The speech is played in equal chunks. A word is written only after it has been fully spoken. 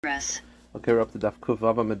Progress. Okay, we're up to Daf Kuf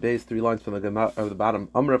Vava Med Beis, 3 lines from the bottom.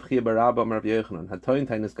 Amr Rav Chia bar Rabba, Amr Rav Yochanan. Hatoyin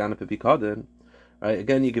Tainis Ganef B'Pikadin. Right,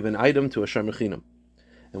 again, you give an item to a Shem Rechinam.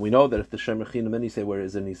 And we know that if the Shem Rechinam, then you say, where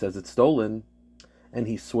is it? And he says it's stolen, and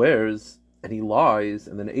he swears, and he lies,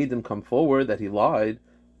 and then Adam come forward that he lied,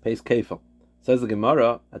 pays kefil. Says the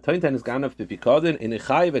Gemara, Hatoyin Tainis Ganef B'Pikadin, in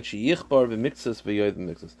Echayiv et Sheyichbar v'mixas v'yoyv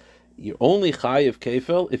v'mixas. You're only chayiv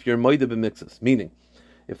kefil if you're moide b'mixas. Meaning,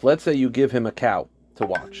 if let's say you give him a cow to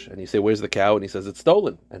watch, and you say, where's the cow? And he says, it's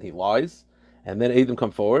stolen. And he lies. And then Adam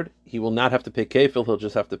come forward. He will not have to pay kefil. He'll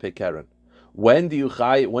just have to pay keren. When do you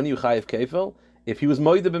chayiv kefil? If he was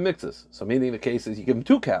moide b'mixas. So meaning the case is you give him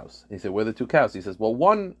 2 cows. And he said, where are the 2 cows? He says, well,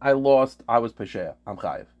 one I lost. I was pesheya. I'm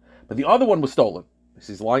chayiv. But the other one was stolen.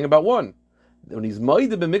 He's lying about one. When he's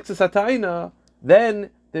moide b'mixas hatayna,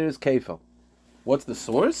 then there's kefil. What's the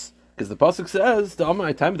source? Because the pasuk says,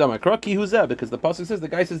 because the pasuk says, the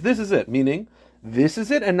guy says, this is it, meaning, this is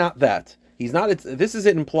it and not that. He's not. This is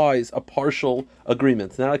it implies a partial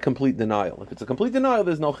agreement, not a complete denial. If it's a complete denial,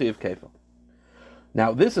 there's no chiyuv kefil.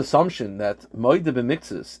 Now, this assumption that moide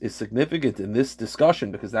b'mixas is significant in this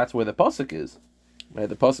discussion, because that's where the pasuk is. Right?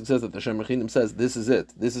 The pasuk says that the Shem Rechinim says, this is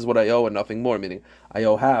it. This is what I owe and nothing more, meaning I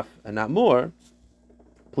owe half and not more.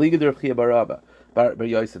 Pligid Rav Chia bar Rabba. Now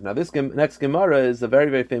this next Gemara is a very,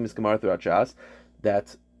 very famous Gemara throughout Shas,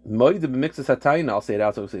 that Moed b'mixas hatayna, I'll say it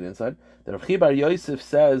outside, I'll say it inside, that Rav Chia bar Yosef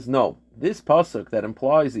says, no, this pasuk that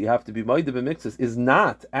implies that you have to be Moed b'mixas is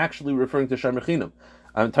not actually referring to Shem Rechinam.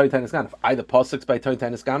 Either pasuk's by Toy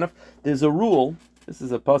Tainis Ganef. There's a rule, this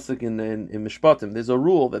is a pasuk in Mishpatim, there's a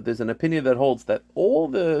rule that there's an opinion that holds that all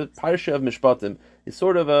the parsha of Mishpatim is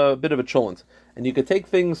sort of a bit of a cholent, and you could take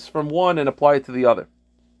things from one and apply it to the other.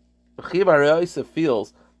 Chia bar Yosef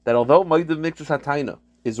feels that although Moed b'mixas hatayna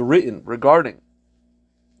is written regarding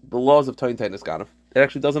the laws of Toyin Tainis Ganef, it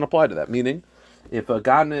actually doesn't apply to that. Meaning, if the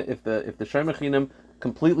Shem Rechinim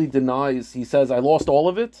completely denies, he says, I lost all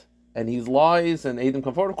of it, and he lies, and Adam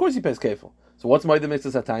come forward, of course he pays kefil. So what's Moed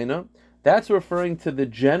b'mixas hatayna? That's referring to the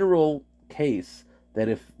general case that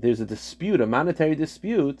if there's a dispute, a monetary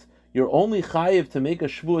dispute, you're only chayiv to make a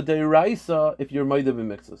shvuah deiraisa if you're Moed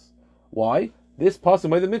b'mixas. Why? This pasuk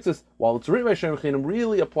Moed b'mixas, while it's written by Shem Rechinim,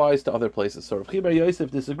 really applies to other places. So Rav Chia bar Yosef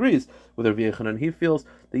disagrees with Rav Yochanan. He feels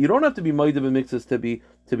that you don't have to be Moed b'mixas to be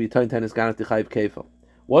Toyin Tainis Ganef to chayiv kefil.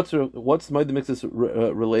 What's Moed b'mixas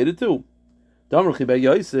related to? Dam Rav Chia bar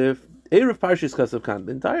Yosef, Erev Parshas Kasav Kan.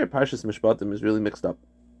 The entire Parshas Mishpatim is really mixed up.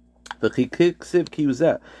 The Chikiksiv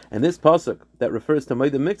Kiyuzeh, and this pasuk that refers to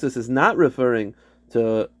Moed b'mixas is not referring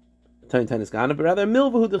to Toyin Tainis Ganef, but rather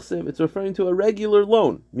milvahu d'chsiv. It's referring to a regular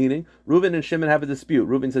loan, meaning Reuben and Shimon have a dispute.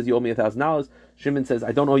 Reuben says, you owe me $1,000. Shimon says,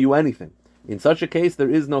 I don't owe you anything. In such a case, there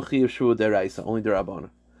is no chiyuv shvuah deraisa, only derabana.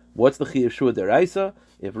 What's the chiyuv shvuah deraisa?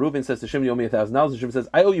 If Reuben says to Shimon, you owe me $1,000, and Shimon says,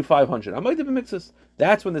 I owe you 500. I might have been mixes.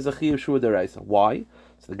 That's when there's a chiyuv shvuah deraisa. Why?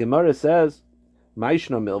 So the Gemara says,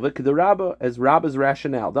 Ma'ishna milva k'derabba, as Rabba's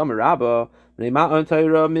rationale. Dama Rabba, why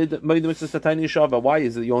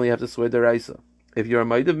is it you only have to swear deraisa if you're a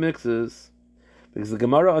moed b'mixas? Because the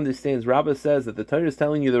Gemara understands, Rabbi says that the Torah is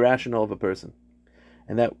telling you the rationale of a person.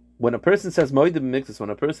 And that when a person says moed b'mixas, when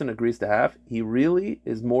a person agrees to have, he really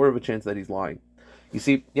is more of a chance that he's lying. You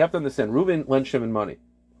see, you have to understand, Reuben lent Shimon money.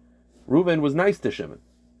 Reuben was nice to Shimon.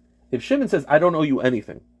 If Shimon says, I don't owe you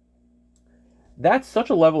anything, that's such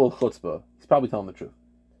a level of chutzpah, he's probably telling the truth.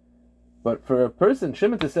 But for a person,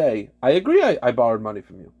 Shimon, to say, I agree I borrowed money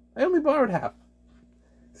from you, I only borrowed half.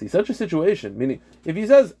 See, such a situation, meaning, if he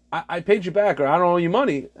says, I paid you back, or I don't owe you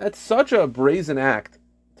money, that's such a brazen act.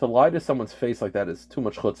 To lie to someone's face like that is too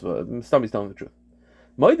much chutzpah. Somebody's telling the truth.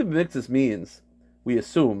 Moed b'mixas means, we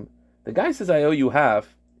assume, the guy says, I owe you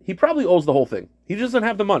half, he probably owes the whole thing. He just doesn't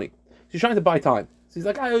have the money. He's trying to buy time. So he's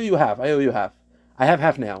like, I owe you half. I have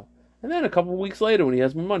half now. And then a couple of weeks later, when he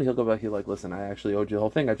has more money, he'll go back, he's like, listen, I actually owed you the whole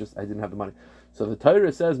thing, I didn't have the money. So the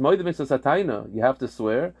Torah says, Moed b'mixas hatayna, you have to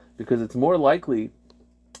swear, because it's more likely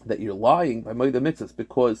that you're lying by Moed b'mixas,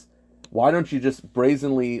 because why don't you just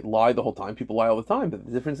brazenly lie the whole time? People lie all the time, but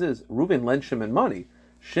the difference is, Reuben lent Shimon money.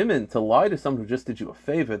 Shimon, to lie to someone who just did you a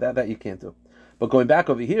favor, that you can't do. But going back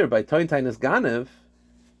over here, by Toyin Tainis Ganef,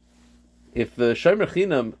 if the Shem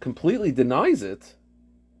Rechinam completely denies it,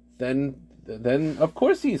 then of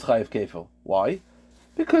course he's chayiv kefil. Why?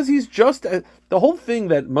 Because he's just, the whole thing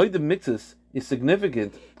that Moed b'mixas is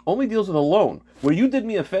significant only deals with a loan, where you did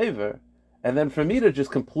me a favor, and then for me to just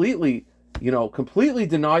completely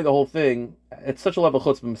deny the whole thing, it's such a level of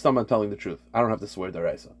chutzpah, I'm telling the truth. I don't have to swear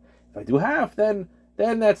deraisa. If I do half, then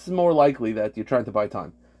that's more likely that you're trying to buy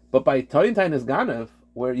time. But by Toyin Tainis Ganef,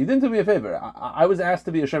 where you didn't do me a favor, I was asked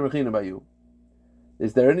to be a Shem Rechinam by you.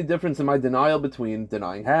 Is there any difference in my denial between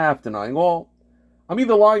denying half, denying all? I'm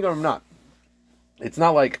either lying or I'm not. It's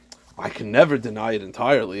not like I can never deny it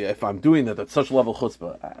entirely. If I'm doing that at such level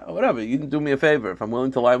chutzpah, whatever, you can do me a favor. If I'm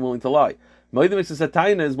willing to lie, I'm willing to lie. Moedim mixes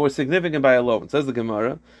hatayna is more significant by alone. Says the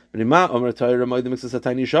Gemara. Why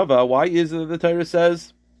is it that the Torah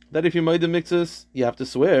says that if you moedim mixes, you have to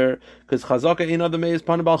swear? Because chazaka ein adam is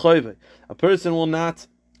pan bal choyve. A person will not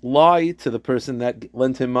lie to the person that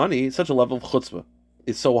lent him money. Such a level of chutzpah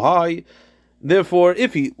is so high. Therefore,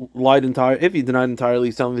 if he denied entirely,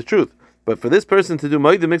 he's telling the truth. But for this person to do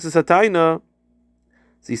moedim mixes hatayna,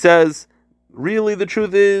 he says, really the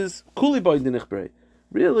truth is kuli boy dinichbrei.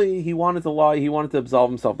 Really, he wanted to lie. He wanted to absolve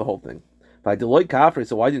himself the whole thing. By Deloitte Kafri,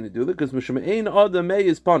 so why didn't he do that? Because Mishmaein Adam May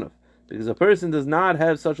is Panav. Because a person does not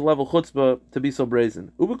have such a level chutzpah to be so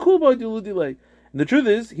brazen. And the truth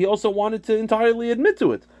is, he also wanted to entirely admit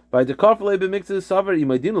to it. By the Kafle b'mixes savar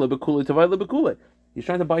imaydin lebekule tavai lebekule. He's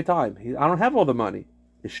trying to buy time. I don't have all the money.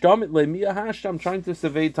 I'm trying to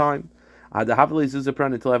survey time. Until I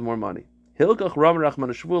have more money. Therefore,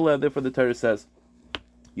 the Torah says,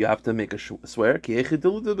 you have to make a swear,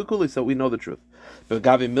 so we know the truth. But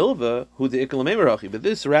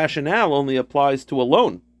this rationale only applies to a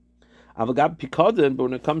loan. But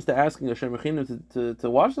when it comes to asking a shemachin to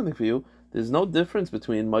wash something for you, there's no difference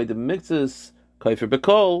between moedim mixes, kaifer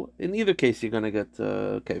bekol. In either case, you're going to get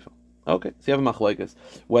kaifer. Okay, so you have a machlokes.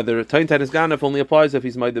 Whether tain is ganef only applies if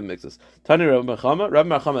he's moedim mixes. Tani Rabbi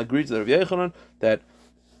Chama agrees with Rabbi Yochanan that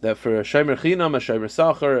for a shomer chinam, a shomer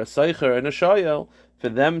sacher, a seicher, and a shayel, for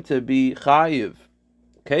them to be chayiv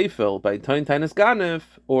kefil by tain is ganef,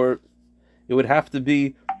 or it would have to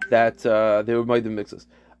be that they were moedim mixes.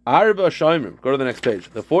 Arba shayimrim. Go to the next page.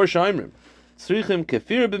 The 4 shayimrim. Tzrichim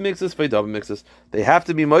kefir b'mixes, v'dav b'mixes. They have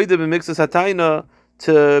to be moedim b'mixes hatayna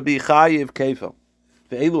to be chayiv kefil.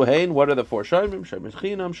 What are the 4 shayimrim? Shayim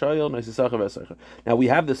chinam, shayel, neisasacher, v'esacher. Now we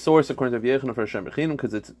have the source according to Rabbi Yochanan for shayim chinam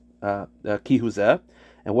because it's kihuzeh.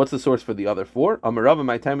 And what's the source for the other 4? Amarava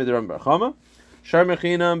my time Rabbi Chama. Shayim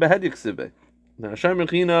chinam behedik sibe. Now shayim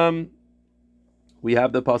chinam, we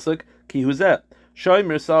have the pasuk kihuzeh.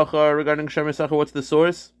 Shayim sacher, regarding shayim sacher, what's the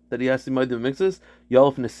source that he has to moedim mixes?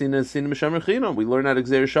 Yalf nesina sina b'shayim chinam. We learn out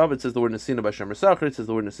Gzeir Shav. It says the word nesina by shayim sacher. It says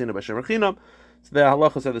the word nesina by shayim chinam. So the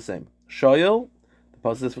halachas are the same. Shayel.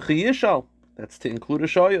 Pasuk says v'chiyishal. That's to include a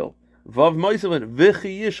shayel. Vav moisevin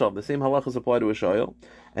v'chiyishal. The same halachas apply to a shayel.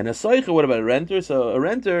 And a seicher, what about a renter? So a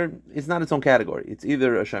renter is not its own category. It's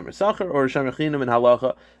either a shemer sacher or a shemer chinam in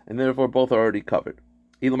halacha, and therefore both are already covered.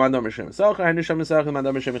 Okay. A new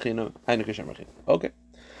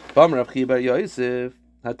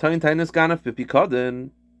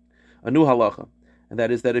halacha, and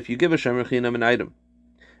that is that if you give a shemer chinam an item,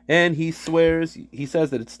 and he swears, he says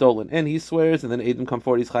that it's stolen, and he swears, and then Adam come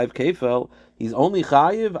forward, he's chayiv kefel, he's only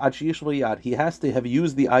chayiv ad sheyish v'yad. He has to have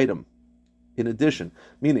used the item in addition.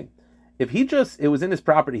 Meaning, if it was in his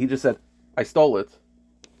property, he just said, I stole it,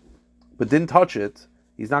 but didn't touch it,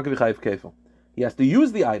 he's not going to be chayiv kefel. He has to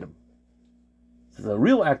use the item. This is a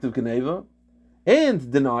real act of geneva,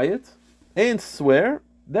 and deny it, and swear,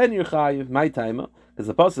 then you're chayiv, my timer. Because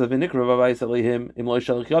the pasuk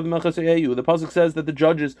says that the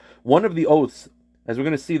judges, one of the oaths, as we're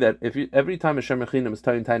going to see that every time a shemer chinam is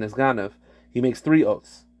tain is ganef, he makes 3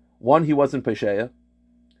 oaths. 1, he wasn't pesheya.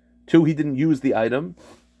 2, he didn't use the item.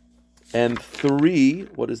 And 3,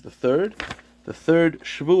 what is the third? The third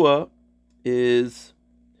shvua is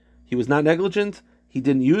he was not negligent. He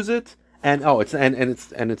didn't use it, and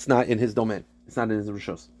it's not in his domain. It's not in his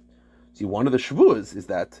rishos. See, one of the shvuas is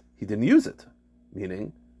that he didn't use it.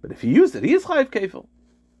 Meaning, but if he used it, he is chayiv kefil.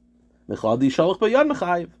 Remember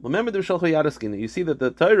the shalch bayad. You see that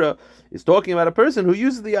the Torah is talking about a person who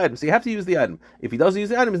uses the item, so you have to use the item. If he doesn't use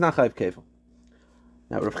the item, he's not chayiv kefil.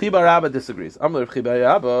 Now, Rav Chi bar Rabba disagrees. Rav Chi bar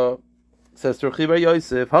Rabba says to Rav Chi bar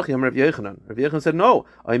Yosef, Hachi Rav Yochanan. Rav Yochanan said, no,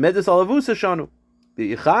 I made this alavusa shanu.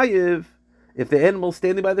 The chayiv if the animal is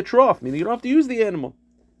standing by the trough, meaning you don't have to use the animal.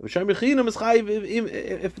 If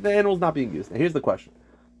the animal is not being used. Now, here's the question.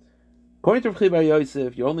 According to Rabbi bar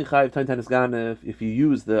Yosef, you're only chayiv tain ganef if you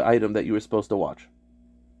use the item that you were supposed to watch.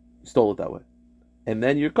 You stole it that way. And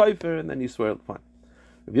then you're kaifer, and then you swear, fine.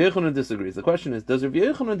 Rabbi Yochanan disagrees. The question is, does Rabbi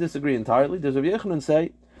Yochanan disagree entirely? Does Rabbi Yochanan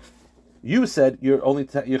say, you said you're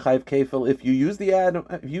chayiv kefil if you use the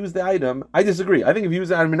item, I disagree. I think if you use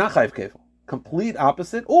the item, you're not chayiv kefil. Complete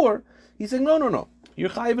opposite. Or, he's saying, no. You're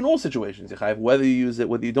chayiv in all situations. You're chayiv whether you use it,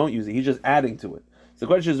 whether you don't use it. He's just adding to it. So the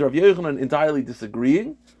question is, Rabbi Yochanan entirely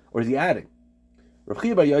disagreeing, or is he adding? Rav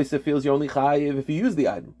Chi bar Yosef feels you're only chayiv if you use the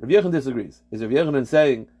item. Rav Yochanan disagrees. Is Rav Yochanan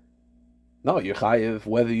saying, no, you're chayiv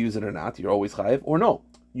whether you use it or not, you're always chayiv, or no?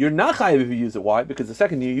 you're not chayiv if you use it. Why? Because the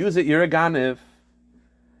second you use it, you're a ganif.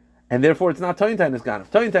 And therefore it's not toin tainis ganif.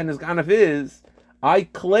 Toin tainis ganif is, I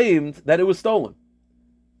claimed that it was stolen.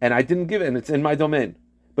 And I didn't give it, and it's in my domain.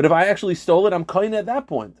 But if I actually stole it, I'm koine at that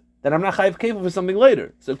point. Then I'm not chayiv kefil for something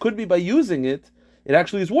later. So it could be by using it, it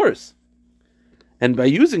actually is worse. And by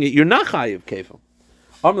using it, you're not chayiv kefil.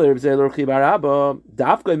 What does Rabbi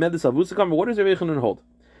Yochanan hold?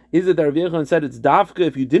 Is it that Rabbi Yochanan said it's dafka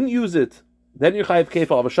if you didn't use it, then you're chayiv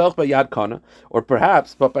kefil of a shelch by yad kana, or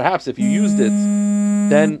perhaps if you used it,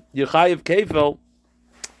 then you're chayiv kefil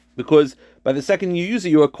because by the second you use it,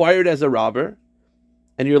 you acquire it as a robber,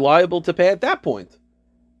 and you're liable to pay at that point.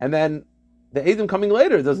 And then the Edom coming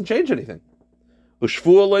later doesn't change anything.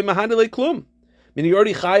 Meaning you're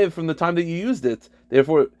already chayiv from the time that you used it,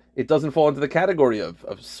 therefore it doesn't fall into the category of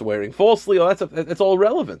swearing falsely. That's all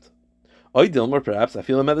relevant. Or perhaps I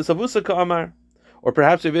feel a medus avusa ka'amar. Or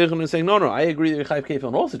perhaps Rabbi Yochanan is saying, no, I agree that you're chayiv kefil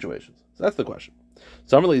in all situations. So that's the question.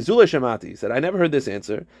 So Amalei Zule Shemati said, I never heard this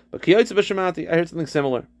answer, but Kiyotze B'Shemati, I heard something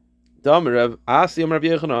similar.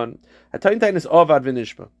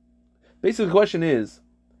 Basically, the question is,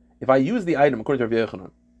 if I use the item according to Rabbi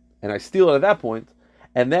Yochanan, and I steal it at that point,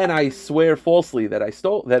 and then I swear falsely that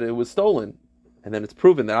it was stolen, and then it's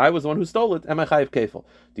proven that I was the one who stole it, am I chayiv kefil?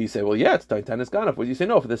 Do you say, well, yeah, it's toin tainis ganif? Or do you say,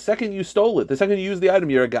 no, for the second you stole it, the second you use the item,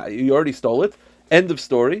 you already stole it, end of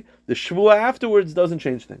story, the shvua afterwards doesn't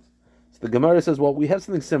change things. So the Gemara says, well, we have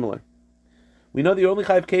something similar. We know that you're only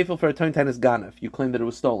chayiv kefil for a toin tainis ganif. You claim that it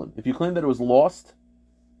was stolen. If you claim that it was lost,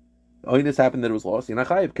 only this happened that it was lost, you're not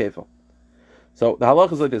chayiv kefil. So the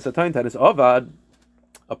halach is like this: a toin tainis avad,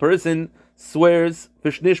 a person swears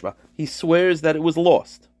vishnishba. He swears that it was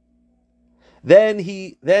lost. Then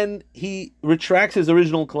he retracts his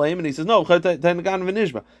original claim and he says, no,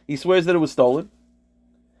 he swears that it was stolen.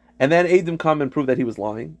 And then Edom come and prove that he was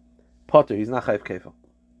lying. Potter, he's not chayiv kefil.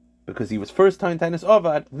 Because he was first toin tainis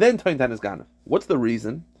avad, then toin tainis ganif. What's the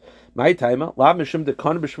reason?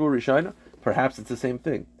 Perhaps it's the same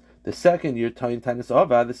thing. The second you're toin tainis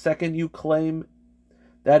avad, the second you claim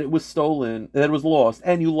that it was stolen, that it was lost,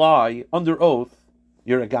 and you lie under oath,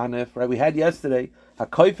 you're a ganif, right? We had yesterday, we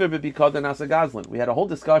had a whole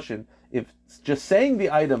discussion. If just saying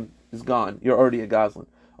the item is gone, you're already a gazlan.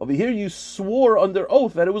 Over here, you swore under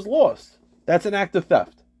oath that it was lost. That's an act of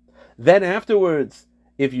theft. Then afterwards,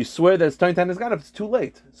 if you swear that it's toin tainis ganif, it's too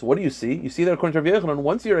late. So what do you see? You see that according to Rabbi Yochanan,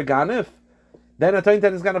 once you're a ganif, then a toin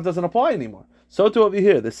tainis ganif doesn't apply anymore. So too over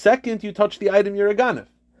here, the second you touch the item, you're a ganif.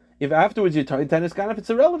 If afterwards you toin tainis ganif, it's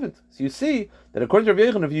irrelevant. So you see that according to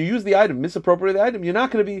Rabbi Yochanan, if you use the item, misappropriate the item, you're not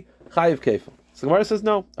going to be chayiv kefil. So Gemara says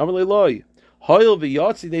no.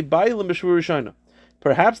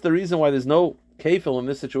 Perhaps the reason why there's no kefil in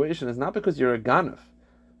this situation is not because you're a ganif,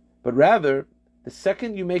 but rather the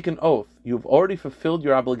second you make an oath, you've already fulfilled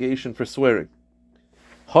your obligation for swearing.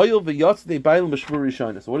 So what does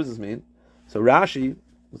this mean? So Rashi,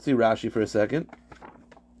 let's see Rashi for a second.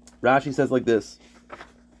 Rashi says like this.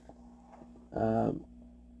 The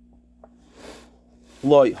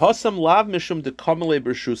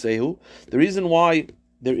reason why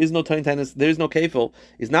there is no toin tainis, there is no kefil,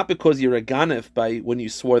 is not because you're a ganif by when you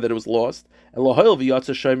swore that it was lost. The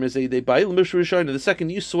second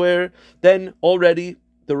you swear, then already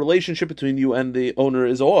the relationship between you and the owner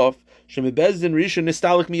is off. Bezdin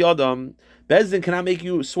cannot make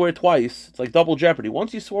you swear twice. It's like double jeopardy.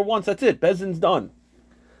 Once you swore once, that's it. Bezdin's done.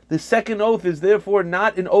 The second oath is therefore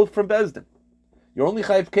not an oath from Bezdin. You're only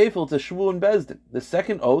chayiv kefil to shvu and Bezdin. The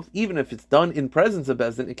second oath, even if it's done in presence of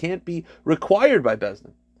Bezdin, it can't be required by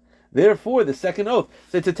Bezdin. Therefore, the second oath,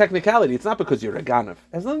 so it's a technicality. It's not because you're a ganif.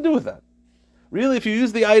 It has nothing to do with that. Really, if you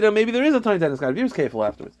use the item, maybe there is a toin tainis ganif. You use kefil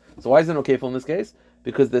afterwards. So why is there no kefil in this case?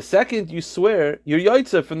 Because the second you swear, you're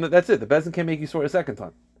yoitza from that's it. The Bezdin can't make you swear a second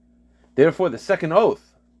time. Therefore, the second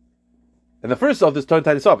oath, and the first oath is toin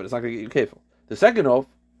tainis avad. It's not going to get you kefil. The second oath,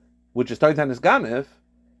 which is toin tainis ganif,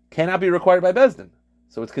 cannot be required by Bezdin.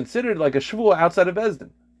 So it's considered like a shvuah outside of Bezdin.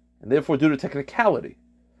 And therefore due to technicality.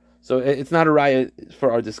 So it's not a raya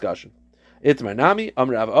for our discussion. It's Marnami,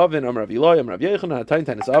 Amrav Avin, Amrav Eloy, Amrav Yechon, Toin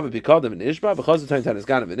tainis avad b'kadam v'nishba, b'chaz toin tainis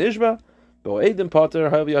ganif v'nishba, bo'edim potter,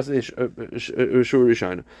 ha'il v'yas shur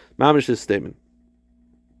rishayna. Mamish this statement.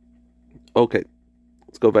 Okay,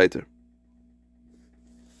 let's go weiter.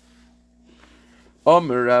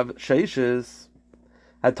 Amrav Sheishes,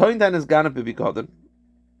 Toin tainis ganif b'kadam,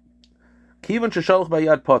 Kivan sheshalach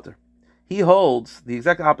bayad potter. He holds the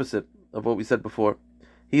exact opposite of what we said before.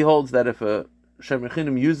 He holds that if a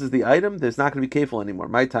shemrechinim uses the item, there's not going to be kefil anymore.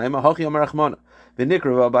 My time, hachi amar achmana.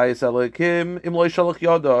 V'nikra v'abayis elokim im lo yishalach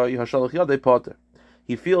yada yishalach yada potter.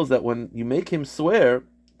 He feels that when you make him swear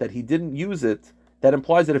that he didn't use it that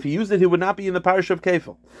implies that if he used it, he would not be in the parish of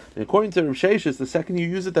kefil. And according to Rav Sheshes, the second you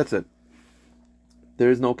use it, that's it. There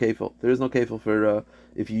is no kefil. There is no kefil for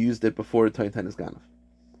if you used it before Toyin Tainis Ganav.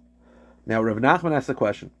 Now, Rav Nachman asks a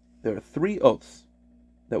question. There are 3 oaths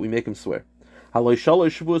that we make him swear. We make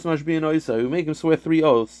him swear 3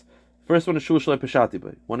 oaths. First one is Shul Shalei Peshati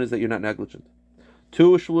B'y. One is that you're not negligent.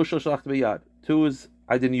 2 is Shul Shalachti B'yad. 2 is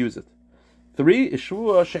I didn't use it. 3 is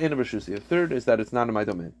Shvua She'ena B'Shusi. The third is that it's not in my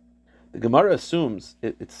domain. The Gemara assumes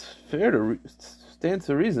it's fair to stand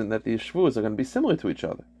to reason that these shvuas are going to be similar to each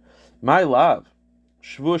other. My love,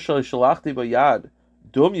 Shvua Shalachti B'yad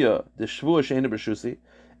Dumya the Shvua She'ena B'Shusi.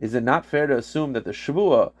 Is it not fair to assume that the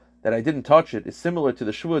shvua that I didn't touch it is similar to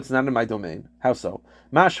the shvua it's not in my domain? How so?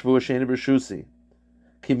 Ma shvua she'ena b'shusi.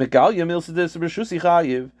 Ki megalya milsidis b'shusi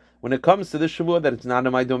chayiv. When it comes to the shvua that it's not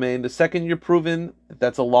in my domain, the second you're proven that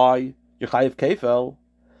that's a lie, you're chayiv kefel.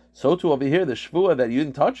 So too over here, the shvua that you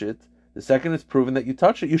didn't touch it, the second it's proven that you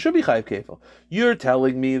touched it, you should be chayiv kefel. You're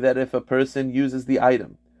telling me that if a person uses the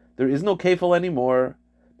item, there is no kefel anymore.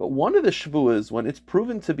 But one of the shvuas, when it's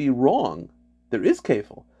proven to be wrong, there is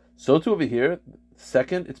kefel. So too over here,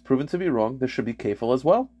 second, it's proven to be wrong, there should be kefil as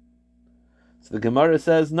well. So the Gemara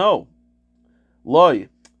says, no. Loi,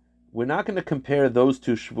 we're not going to compare those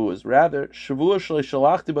 2 shvuas. Rather, shvua shlei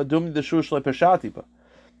shalachti ba dumni the shvua shlei peshati ba.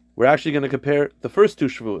 We're actually going to compare the first 2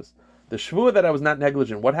 shvuas. The shvua that I was not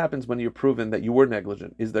negligent, what happens when you're proven that you were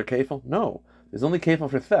negligent? Is there kefil? No. There's only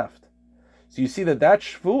kefil for theft. So you see that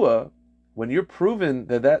shvua, when you're proven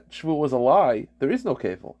that shvua was a lie, there is no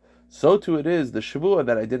kefil. So too it is the shvua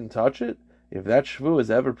that I didn't touch it. If that shvua is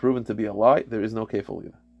ever proven to be a lie, there is no kefil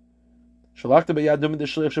either. Shalachta b'yad dumid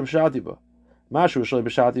shliach sheb'shati ba. Mashu shlei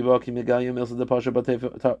b'shati ba ki megalim milsa de pasha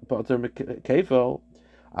pater kefil.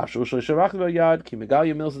 Ashu shlei shavachta b'yad ki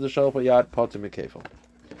megalim milsa de shal b'yad pater kefil. All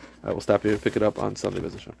right, we'll stop here and pick it up on Sunday.